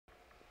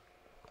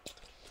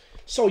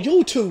So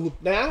YouTube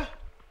now,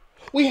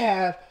 we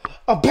have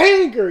a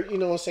banger, you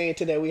know what I'm saying,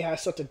 today. We have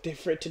something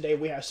different today.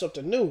 We have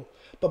something new.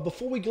 But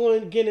before we go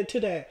and get into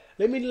that,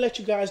 let me let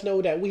you guys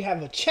know that we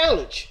have a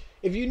challenge.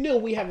 If you knew,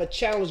 we have a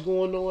challenge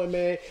going on,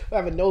 man. We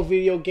have a no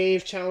video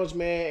games challenge,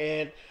 man.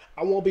 And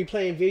I won't be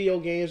playing video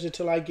games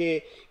until I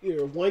get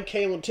either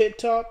 1K on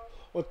TikTok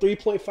or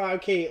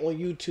 3.5K on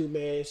YouTube,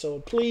 man. So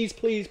please,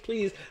 please,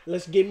 please,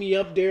 let's get me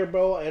up there,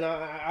 bro. And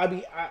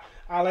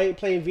I like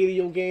playing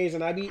video games,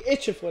 and I be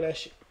itching for that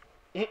shit.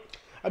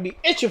 I be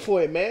itching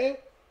for it, man.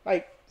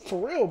 Like,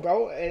 for real,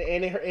 bro.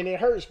 And it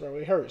hurts, bro.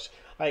 It hurts.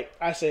 Like,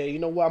 I said, you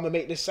know what? I'm going to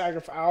make this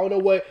sacrifice. I don't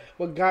know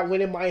what God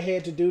went in my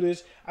head to do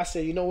this. I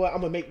said, you know what? I'm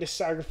going to make this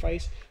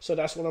sacrifice. So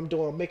that's what I'm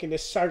doing. I'm making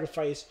this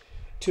sacrifice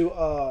to,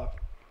 I'm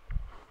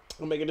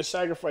making this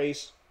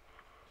sacrifice.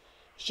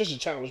 It's just a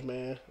challenge,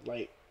 man.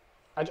 Like,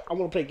 I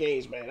want to play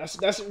games, man. That's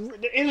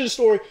the end of the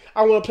story.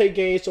 I want to play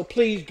games. So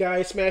please,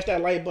 guys, smash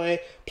that like button.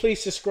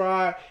 Please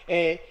subscribe.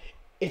 And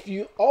if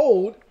you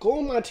old, go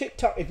on my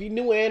TikTok. If you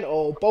new and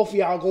old, both of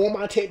y'all go on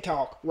my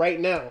TikTok right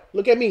now.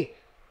 Look at me.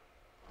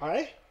 All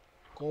right?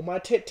 Go on my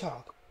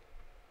TikTok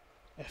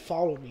and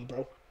follow me,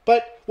 bro.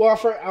 But without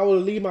further, I will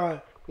leave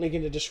my link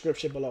in the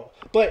description below.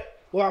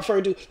 But without further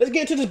ado, let's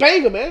get into this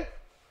banger, man.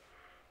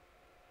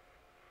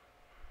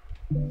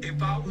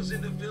 If I was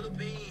in the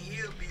Philippines,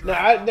 he'll be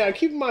now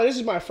keep in mind, this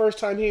is my first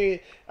time hearing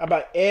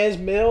about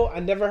Eminem. I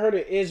never heard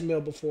of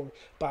Eminem before,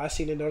 but I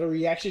seen another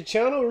reaction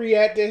channel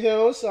react to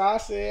him, so I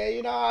said,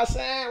 you know what I'm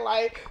saying,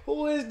 like,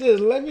 who is this?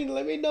 Let me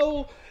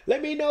know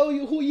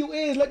who you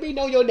is. Let me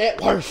know your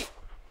net worth.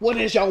 What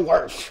is your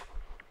worth?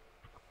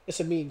 It's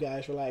a meme,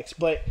 guys. Relax.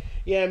 But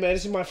yeah, man,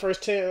 this is my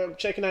first time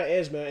checking out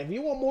Eminem. If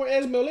you want more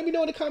Eminem, let me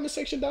know in the comment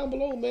section down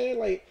below, man.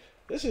 Like,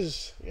 this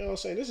is, you know what I'm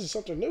saying, this is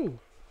something new.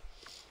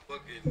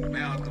 fucking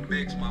Malcolm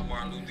X, my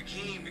Martin Luther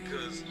King,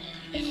 because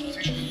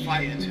It's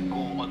fire to go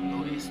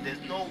unnoticed.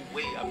 There's no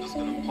way I'm just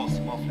gonna post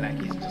him off like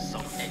it's just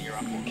some any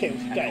rapper. Okay,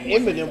 we got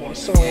Eminem on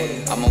song.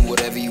 I'm on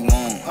whatever you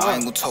want. I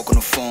ain't gonna talk on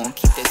the phone.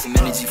 Keep that same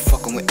energy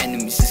fucking with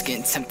enemies. Just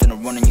getting tempted to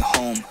run in your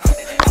home.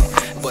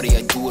 Buddy,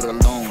 I do it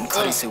alone.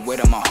 Cuddy said,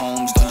 wait on my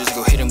homes. Don't just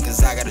go hit him,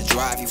 cause I gotta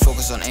drive. You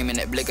focus on aiming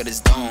that blick of this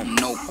dome.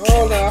 Nope.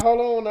 Hold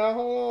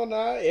on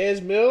now.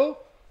 Esmil.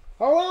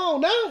 Hold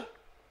on now.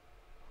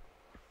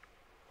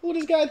 Who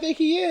this guy think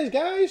he is,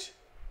 guys?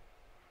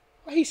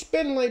 Why he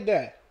spinning like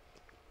that?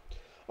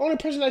 Only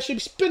person that should be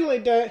spinning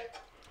like that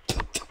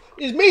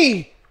is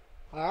me.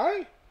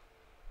 Alright?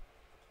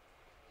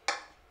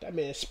 That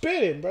man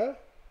spinning, bro.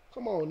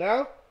 Come on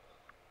now.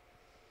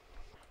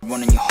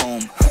 Running your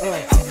home.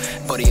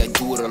 Buddy, I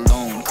do it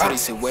alone. Cuddy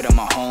said, wait on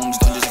my homes.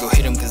 Don't just go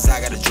hit him, cause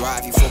I gotta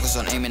drive. You focus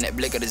on aiming that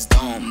blick of this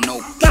dome.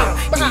 Nope.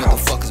 You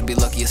motherfuckers be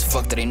lucky as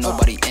fuck that ain't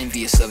nobody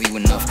envious of you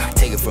enough.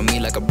 Take it from me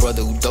like a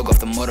brother who dug off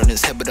the mud on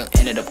his head but done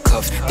ended up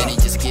cuffed. Then he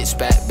just gets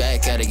back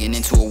at it, get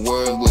into a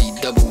world where you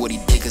double what he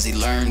did cause he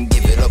learned.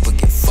 Give it up or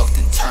get fucked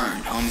and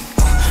turn, homie.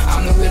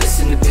 I'm the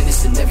realest in the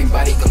business and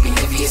everybody gonna be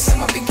envious at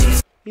my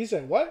beginnings. He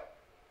said what?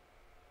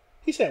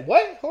 He said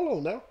what? Hold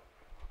on now.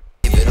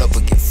 Give it up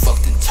or get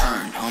fucked and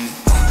turn, homie.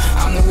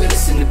 I'm the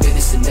realest in the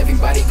business and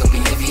everybody gonna be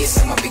envious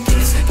at my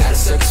beginnings. Got a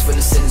circus for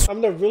the sentence.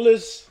 I'm the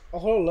realest. Oh,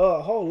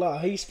 hold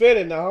on. He's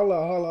spinning now.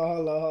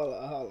 Hold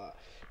on.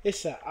 It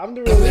said, I'm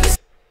the realest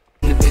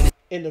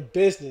in the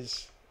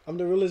business. I'm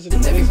the realest in the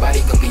business. Everybody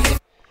gonna be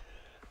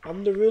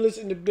I'm the realest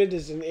in the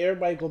business, and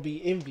everybody gonna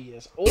be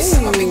envious. Oh,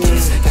 my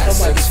beginnings. Got a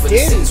circus for the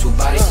sentence with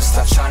bodies, so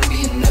stop trying to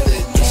be another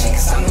addiction.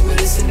 Cause I'm the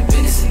realest in the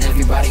business and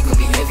everybody gonna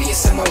be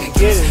envious at my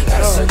beginnings.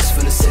 Got a circus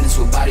for the sentence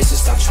with bodies, so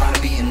stop trying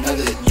to be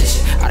another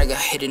addition. I done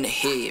got hit in the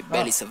head,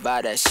 barely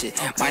survived that shit.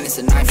 Minus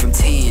a 9 from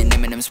 10,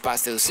 Eminem spot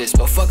still sits.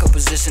 But fuck a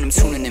position, I'm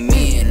tuning them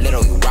in.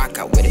 Little you rock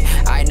out with it.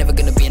 I ain't never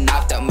gonna be a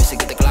knocked out mission.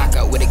 Get the Glock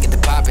out with it, get the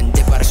pop and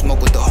dip out the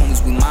smoke with the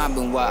homies. We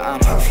mobbing while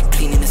I'm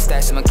cleaning the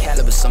stacks of my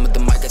caliber. Some of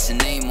them might got your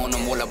name on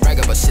them. While I brag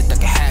about shit that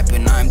can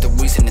happen. I'm the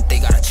reason that they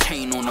got a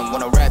chain on them.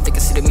 When I rap, they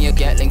consider me a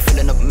Gatling,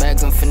 filling up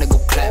mags. I'm finna go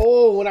clap.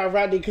 Oh, when I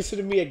rap, they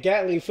consider me a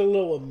Gatling, filling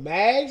up with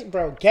mags,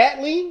 bro.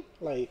 Gatling,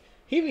 like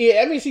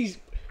that means he's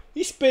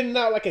spinning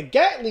out like a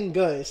Gatling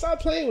gun.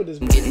 Stop playing with this.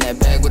 I'm getting that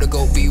bag with a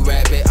go be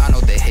rabbit. I know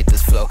they hate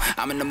this flow.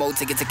 I'm in the mode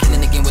to get to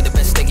killing again with the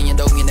best steak in your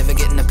dough. You never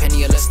getting a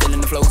penny or less, still in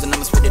the flows, and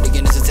I'ma spit it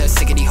again. It's a test.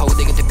 Sick of these hoes,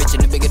 they get the bitch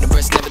and the bigger the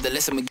breast.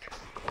 Nevertheless, I'm Now,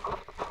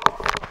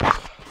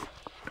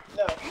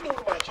 you know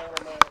my channel,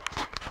 man.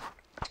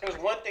 There's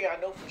one thing I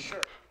know for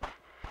sure.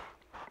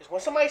 Is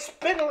when somebody's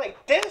spinning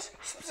like this,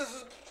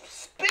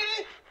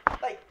 spinning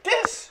like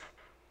this,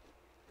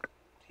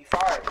 he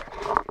fired.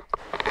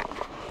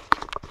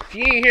 If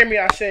you ain't hear me,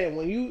 I said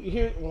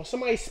when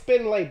somebody's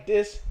spinning like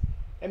this,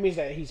 that means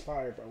that he's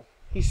fired, bro.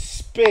 He's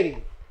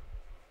spitting.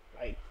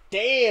 Like,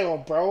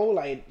 damn, bro.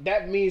 Like,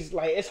 that means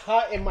like it's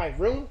hot in my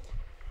room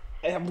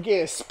and I'm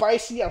getting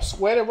spicy. I'm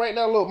sweating right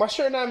now. Look, my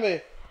shirt not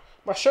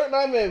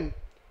even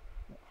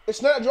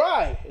it's not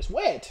dry. It's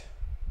wet.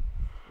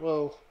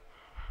 Well,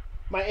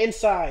 my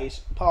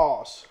insides.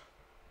 Pause.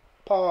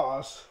 I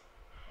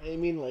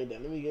ain't mean like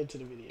that. Let me get into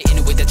the video.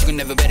 Anyway, that you can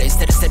never better.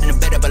 Instead of setting a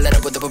bed up, I let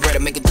up with a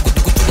beretta. Make it do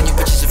your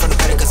bitches in front of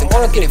better. Cause I'm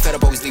I'm getting fed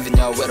up, always leaving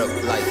y'all wet up.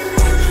 Like,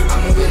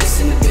 I'm the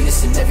realest in the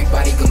business, and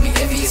everybody gonna be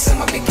envious at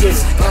my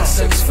beginnings. Got a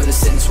circus for the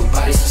sentence with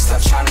bodies, so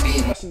stop trying to be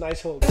in. That's a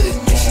nice hook.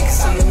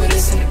 Cause I'm the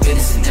realest in the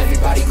business, and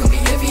everybody gonna be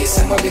envious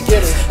at my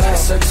beginnings. Got a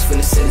circus for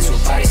the sentence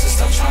with bodies, so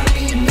stop trying to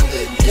be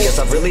another. Guess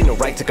I've really no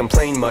right to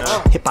complain much.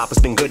 Hip-hop has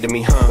been good to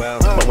me, huh?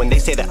 But when they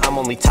say that I'm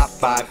only top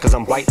 5 cause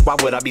I'm white, why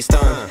would I be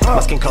stunned? My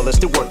skin color's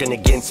still working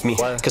against me,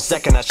 cause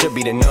second I should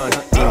be the none.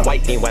 Being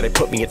white ain't why they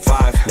put me at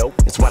 5. Nope,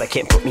 it's why they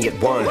can't put me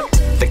at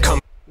 1. They come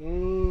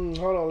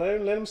Hold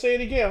on, let him say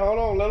it again. Hold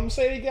on, let him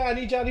say it again. I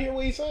need y'all to hear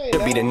what he's saying.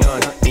 to be the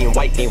none. Being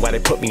white ain't why they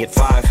put me at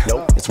 5.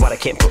 Nope, it's why they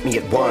can't put me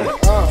at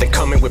 1. They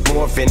coming with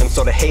more venom,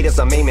 so the haters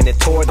I'm aiming it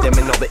toward them.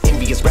 And all the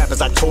envious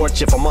rappers I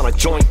torch if I'm on a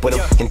joint with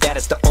them. And that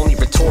is the only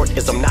retort,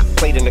 is I'm not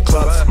played in the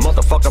clubs.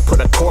 Motherfucker put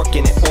a cork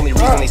in it. Only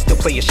reason they still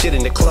play your shit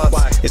in the clubs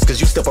is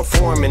cause you still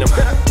perform in them.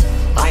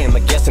 I am a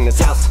guest in this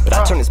house, but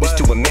I turn this bitch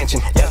to a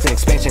mansion. That's an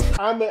expansion.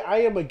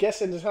 I am a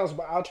guest in this house,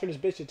 but I'll turn this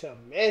bitch into a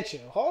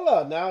mansion. Hold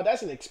up now,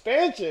 that's an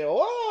expansion.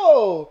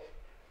 Whoa.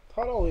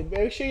 Hold on,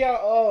 make sure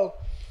y'all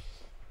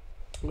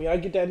when y'all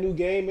get that new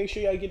game, make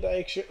sure y'all get that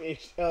extra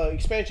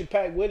expansion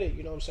pack with it.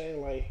 You know what I'm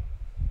saying? Like,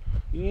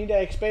 you need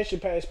that expansion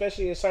pack,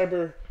 especially in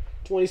Cyber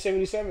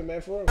 2077,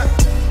 man. For real.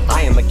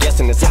 I am a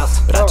guest in this house,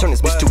 but I turn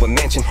this bitch to a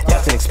mansion.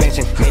 That's an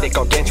expansion, made it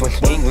gargantuan.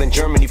 England,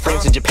 Germany,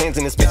 France, and Japan's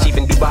in this bitch,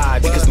 even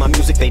Dubai. Because my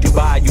music they do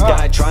buy. You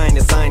died trying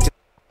to sign to.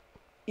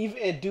 Even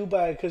in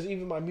Dubai, because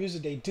even my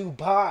music they do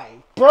buy,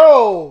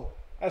 bro.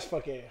 That's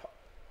fucking.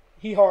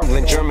 He hard.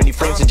 England, Germany,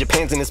 France, and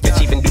Japan's in this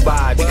bitch, even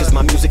Dubai. Because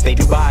my music they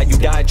do buy. You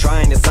died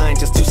trying to sign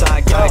just two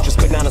side guys. Just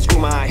could not unscrew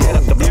my head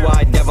up the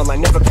blue-eyed devil. I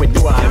never quit,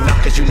 do I?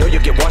 Not cause you know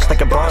you'll get washed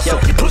like a bar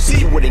soap. You pussy,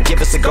 you wouldn't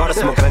give a cigar to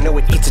smoke. And I know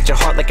it eats at your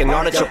heart like an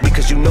artichoke.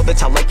 Because you know that's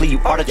how likely you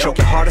are to choke.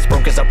 Your heart is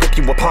broke as I rip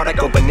you apart. I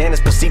go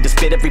bananas, proceed to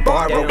spit every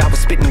bar I wrote. I was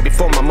spitting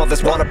before my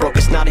mother's water broke.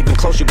 It's not even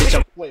close, you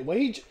bitch. Wait, what?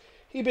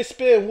 He been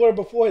spitting water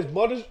before his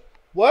mother's.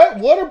 What?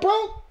 Water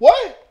broke?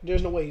 What?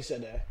 There's no way he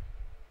said that.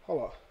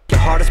 Hold on. Your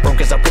heart is broke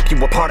as I rip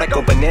you apart. I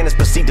go bananas,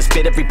 proceed to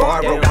spit every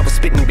bar I wrote. I was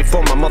spitting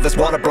before my mother's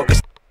water broke.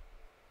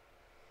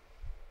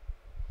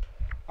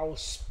 I was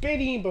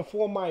spitting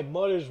before my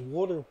mother's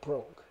water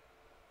broke.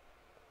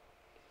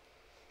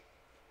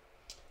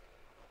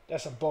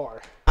 That's a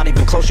bar. Not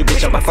even close, you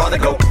bitch, out my father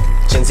go.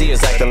 Gen Z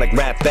is acting like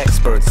rap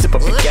experts. Sip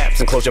up your gaps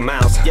and close your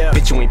mouths.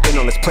 Bitch, you ain't been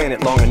on this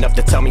planet long enough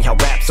to tell me how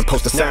rap's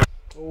supposed to sound.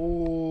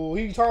 Oh,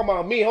 he talking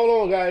about me.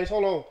 Hold on, guys.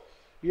 Hold on.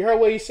 You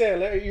heard what he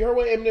said. You heard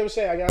what Eminem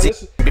said. I gotta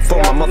listen.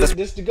 Before my mother's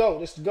this to go.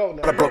 This to go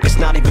now. I broke. It's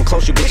not even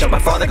close, you bitch, out my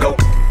father go.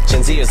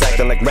 Gen Z is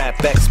acting like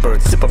rap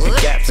experts. Sip up your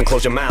gaps and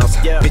close your mouths.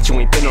 Bitch, you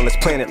ain't been on this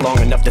planet long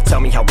enough to tell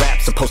me how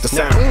rap's supposed to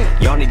sound.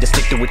 Y'all need to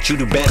stick to what you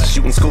do best.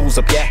 Shooting schools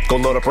up, go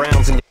load up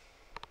rounds and.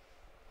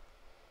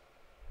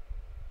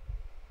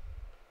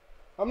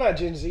 I'm not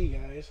Gen Z,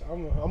 guys.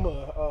 I'm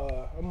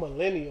a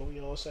millennial.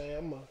 You know what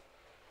I'm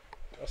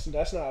saying?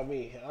 That's not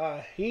me.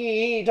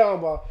 He ain't talking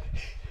about.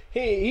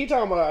 He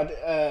talking about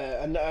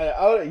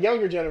a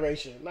younger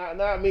generation,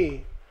 not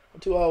me. I'm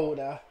too old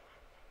now.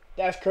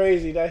 That's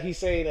crazy that he's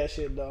saying that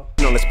shit though.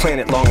 On this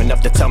planet long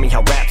enough to tell me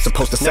how rap's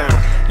supposed to sound.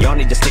 Y'all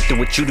need to stick to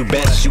what you do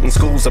best. Shooting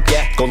schools up,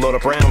 go load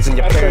up rounds and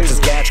your parents'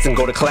 gats and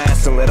go to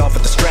class and let off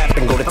at the strap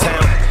and go to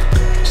town.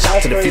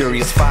 Shout to the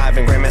Furious 5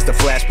 and Grandmaster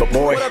Flash, but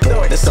boy,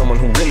 there's someone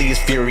who really is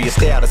furious.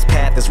 Stay out his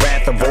path, his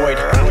wrath avoid.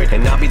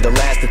 And I'll be the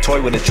last to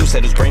toy with a juice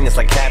head whose brain is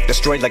like half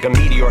destroyed, like a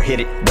meteor hit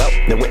it. Well,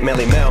 then went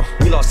Melly Mel.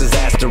 We lost his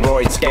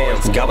asteroids.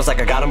 God was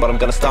like, I got him, but I'm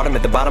gonna start him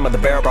at the bottom of the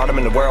barrel. Brought him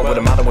in the world where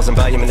the mother wasn't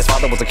value and his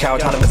father was a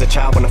coward. Taught him as a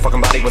child when the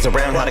fucking body was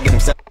around how to get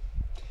himself.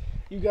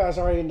 You guys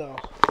already know.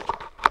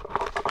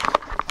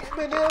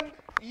 Eminem,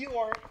 you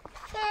are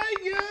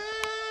fire.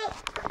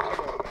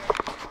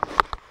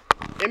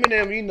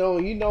 Eminem,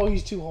 you know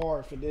he's too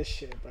hard for this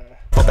shit, bro.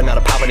 Bumping out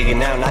of poverty and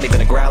now not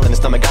even a growl in the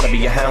stomach, gotta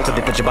be a hound. So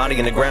they put your body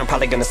in the ground,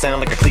 probably gonna sound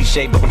like a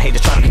cliche, but when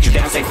haters try to get you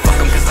down, say fuck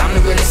them, cause I'm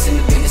the realest in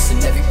the business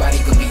and everybody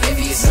gonna be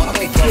envious. I'm a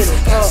big guest,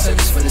 got a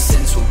service for the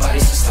sentence with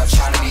bodies, so stop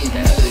trying to be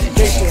another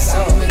addiction. Cause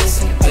I'm the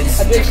realest in the business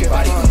and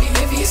everybody gonna be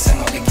envious.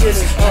 I'm a big guest,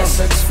 got a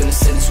service for the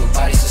sentence with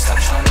bodies, so stop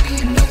trying to be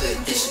another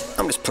addition.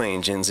 I'm just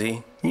playing, Gen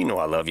Z. You know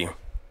I love you.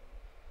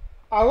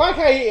 I like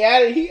how he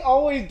added. He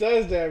always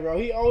does that, bro.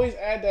 He always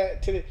add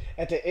that to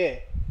at the end.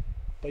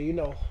 But you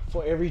know,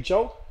 for every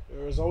joke,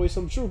 there is always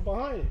some truth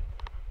behind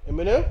it.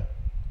 Eminem,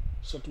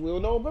 something we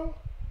don't know, bro.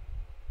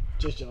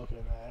 Just joking,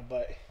 man.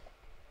 But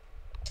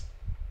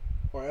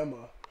or am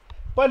I?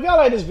 But if y'all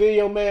like this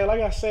video, man,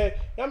 like I said,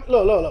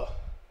 look.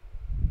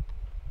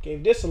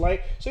 Gave this a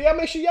like, so y'all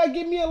make sure y'all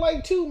give me a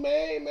like too,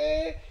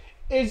 man.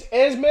 It's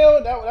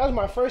Esmail. That was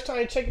my first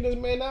time checking this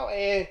man out,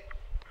 and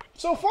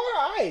so far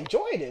I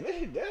enjoyed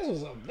it.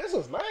 This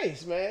was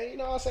nice, man. You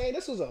know what I'm saying?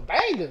 This was a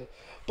banger.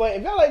 But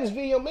if y'all like this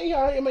video,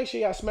 make sure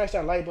y'all smash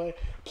that like button,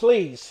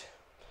 please.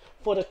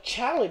 For the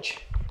challenge,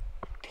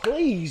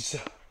 please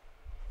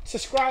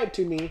subscribe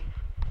to me.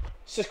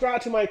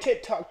 Subscribe to my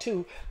TikTok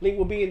too. Link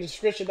will be in the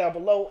description down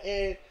below.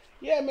 And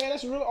yeah, man,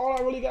 that's really all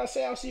I really gotta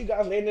say. I'll see you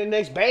guys later in the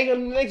next banger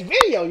in the next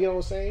video. You know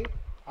what I'm saying?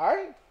 All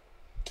right.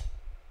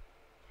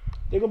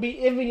 They're gonna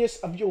be envious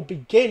of your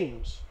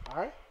beginnings. All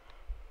right.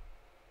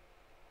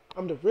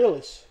 I'm the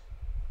realest.